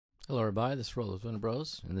Hello everybody, this is Roll with Window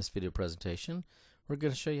Bros. In this video presentation, we're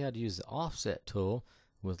going to show you how to use the Offset tool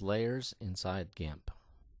with layers inside GIMP.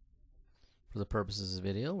 For the purposes of the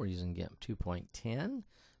video, we're using GIMP 2.10,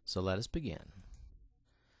 so let us begin.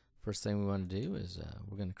 First thing we want to do is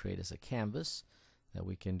we're going to create us a canvas that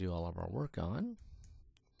we can do all of our work on.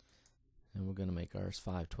 And we're going to make ours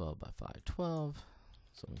 512 by 512,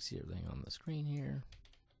 so we can see everything on the screen here.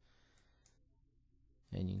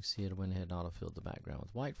 And you can see it went ahead and auto-filled the background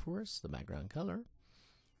with white for us, the background color.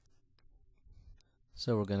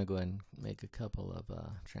 So we're going to go ahead and make a couple of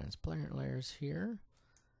transparent layers here.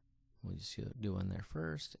 We'll just do one there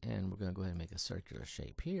first, and we're going to go ahead and make a circular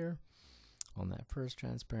shape here on that first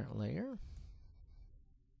transparent layer.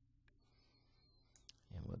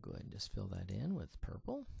 And we'll go ahead and just fill that in with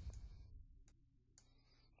purple,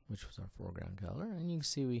 which was our foreground color. And you can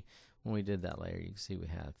see when we did that layer, you can see we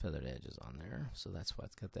had feathered edges on there. So that's why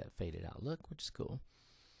it's got that faded out look, which is cool.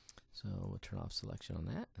 So we'll turn off selection on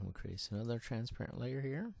that, and we'll create another transparent layer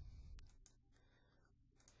here.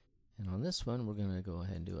 And on this one, we're going to go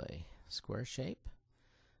ahead and do a square shape.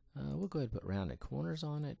 We'll go ahead and put rounded corners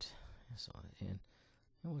on it. And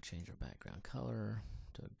we'll change our background color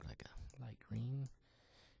to like a light green.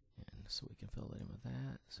 And so we can fill it in with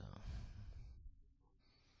that. So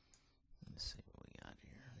let's see what we got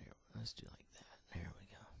here. There, let's do like that. There we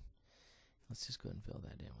go. Let's just go ahead and fill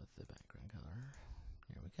that in with the background color.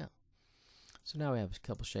 There we go. So now we have a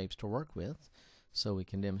couple shapes to work with, so we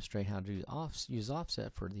can demonstrate how to use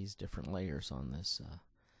offset for these different layers on this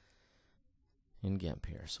in GIMP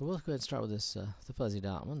here. So we'll go ahead and start with this the fuzzy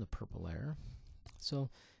dot one, the purple layer. So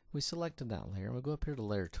we selected that layer. We'll go up here to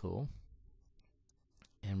Layer Tool,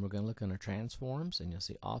 and we're going to look under Transforms, and you'll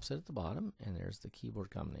see Offset at the bottom, and there's the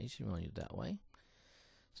keyboard combination. You want to use it that way.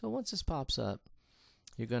 So once this pops up,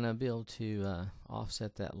 you're going to be able to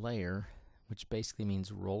offset that layer, which basically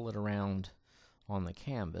means roll it around on the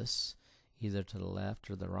canvas, either to the left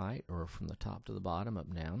or the right, or from the top to the bottom, up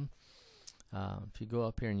and down. If you go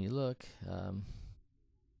up here and you look,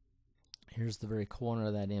 here's the very corner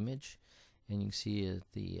of that image, and you can see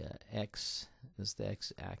the X is the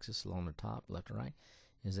X axis along the top, left or right,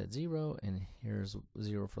 is at 0, and here's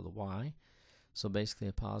 0 for the Y. So basically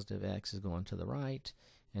a positive X is going to the right,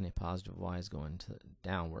 and a positive Y is going to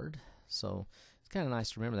downward. So it's kind of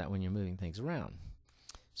nice to remember that when you're moving things around.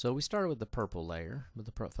 So we started with the purple layer with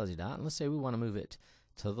the fuzzy dot, and let's say we want to move it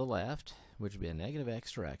to the left, which would be a negative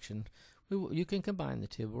X direction. You can combine the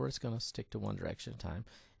two, but we're just going to stick to one direction at a time,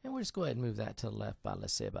 and we'll just go ahead and move that to the left by,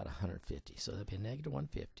 let's say, about 150. So that'd be a negative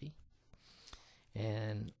 150,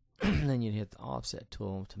 and then you'd hit the offset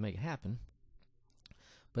tool to make it happen.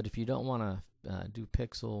 But if you don't want to do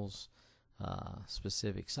pixels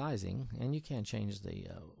specific sizing, and you can change the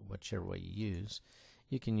whichever way you use,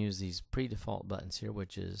 you can use these pre-default buttons here,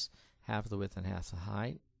 which is half the width and half the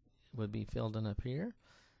height would be filled in up here.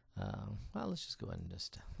 Well, let's just go ahead and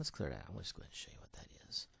let's clear it out. We'll just go ahead and show you what that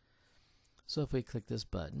is. So if we click this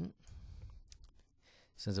button,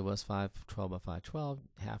 since it was 512 by 512,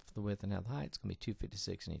 half the width and half the height, it's going to be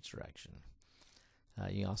 256 in each direction.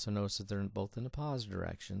 You also notice that they're both in the positive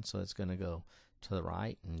direction, so it's going to go to the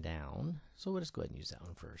right and down. So we'll just go ahead and use that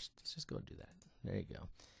one first. Let's just go and do that. There you go.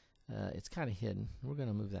 It's kind of hidden. We're going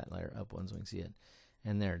to move that layer up one so we can see it.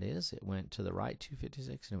 And there it is. It went to the right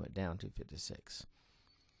 256 and it went down 256.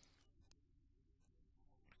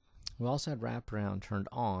 We also had wraparound turned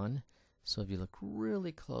on. So if you look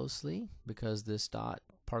really closely, because this dot,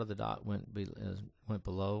 part of the dot went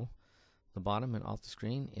below the bottom and off the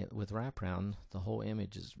screen, with wraparound, the whole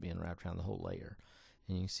image is being wrapped around the whole layer.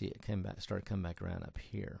 And you can see it started coming back around up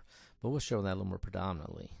here. But we'll show that a little more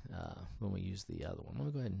predominantly when we use the other one. Let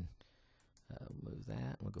me go ahead and move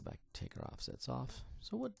that. We'll go back and take our offsets off.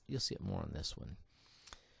 So you'll see it more on this one.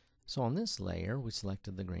 So on this layer, we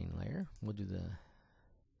selected the green layer. We'll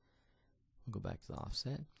go back to the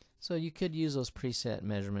offset. So you could use those preset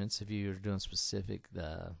measurements if you're doing specific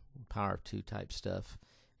power of 2 type stuff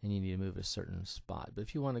and you need to move a certain spot. But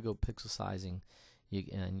if you want to go pixel sizing,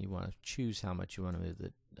 and you want to choose how much you want to move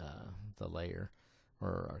the layer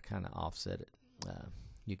or kind of offset it,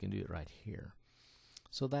 you can do it right here.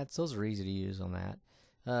 So those are easy to use on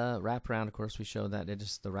that. Wrap around, of course, we showed that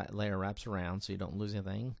the layer wraps around, so you don't lose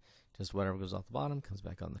anything. Just whatever goes off the bottom comes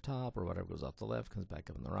back on the top, or whatever goes off the left comes back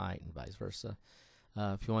up on the right, and vice versa.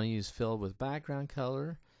 If you want to use fill with background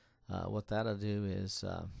color, what that'll do is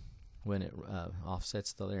when it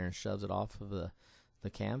offsets the layer and shoves it off of the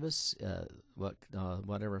canvas,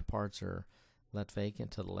 whatever parts are left vacant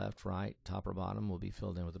to the left, right, top or bottom will be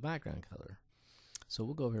filled in with the background color. So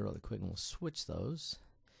we'll go over here really quick and we'll switch those,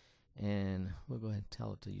 and we'll go ahead and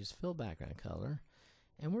tell it to use fill background color,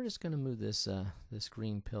 And we're just going to move this this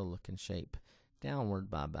green pill looking shape downward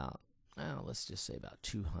by about, let's just say about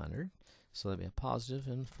 200. So that'll be a positive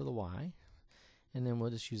and for the Y. And then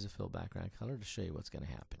we'll just use the fill background color to show you what's going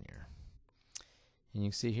to happen here. And you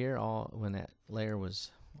can see here, when that layer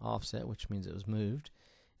was offset, which means it was moved,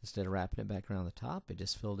 instead of wrapping it back around the top, it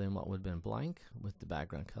just filled in what would have been blank with the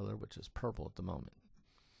background color, which is purple at the moment.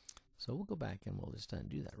 So we'll go back and we'll just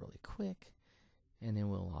undo that really quick, and then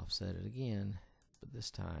we'll offset it again. But this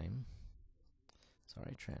time,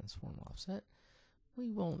 sorry, transform offset. We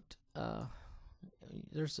won't.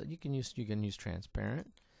 You can use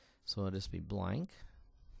transparent, so it'll just be blank,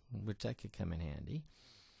 which that could come in handy.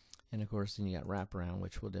 And of course, then you got wraparound,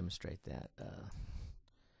 which will demonstrate that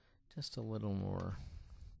just a little more.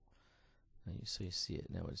 So you see it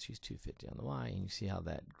now. Let's use 250 on the Y, and you see how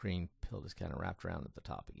that green pill is kind of wrapped around at the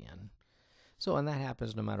top again. So, and that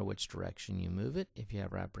happens no matter which direction you move it. If you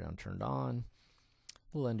have wraparound turned on,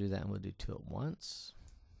 we'll undo that and we'll do 2 at once.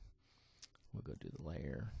 We'll go do the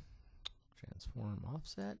layer, transform,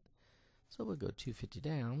 offset. So we'll go 250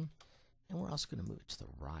 down, and we're also going to move it to the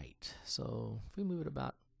right. So if we move it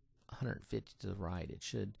about 150 to the right, it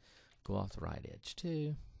should go off the right edge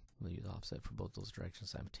too. We'll use offset for both those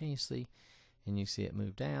directions simultaneously, and you see it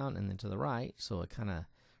move down and then to the right, so it kind of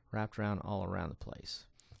wrapped around all around the place.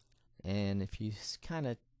 And if you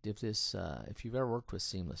if you've ever worked with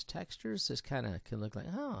seamless textures, this kind of can look like,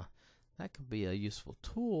 that could be a useful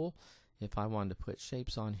tool if I wanted to put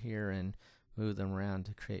shapes on here and move them around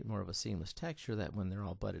to create more of a seamless texture that when they're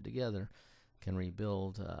all butted together can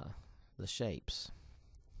rebuild the shapes.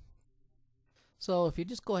 So if you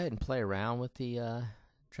just go ahead and play around with the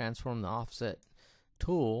transform the offset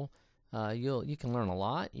tool, you can learn a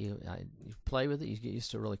lot. You play with it, you get used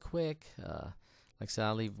to it really quick. Like I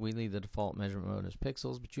said, we leave the default measurement mode as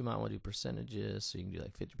pixels, but you might want to do percentages, so you can do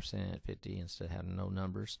like 50%, 50 instead of having no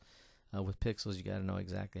numbers. With pixels, you got to know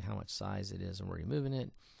exactly how much size it is and where you're moving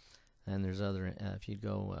it. And there's other, if you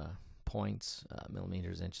go points,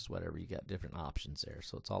 millimeters, inches, whatever, you got different options there.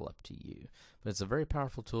 So it's all up to you. But it's a very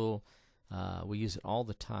powerful tool. We use it all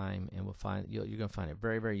the time, and you're going to find it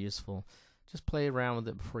very, very useful. Just play around with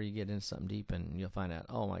it before you get into something deep, and you'll find out,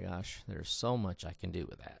 oh my gosh, there's so much I can do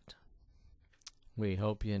with that. We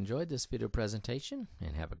hope you enjoyed this video presentation,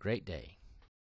 and have a great day.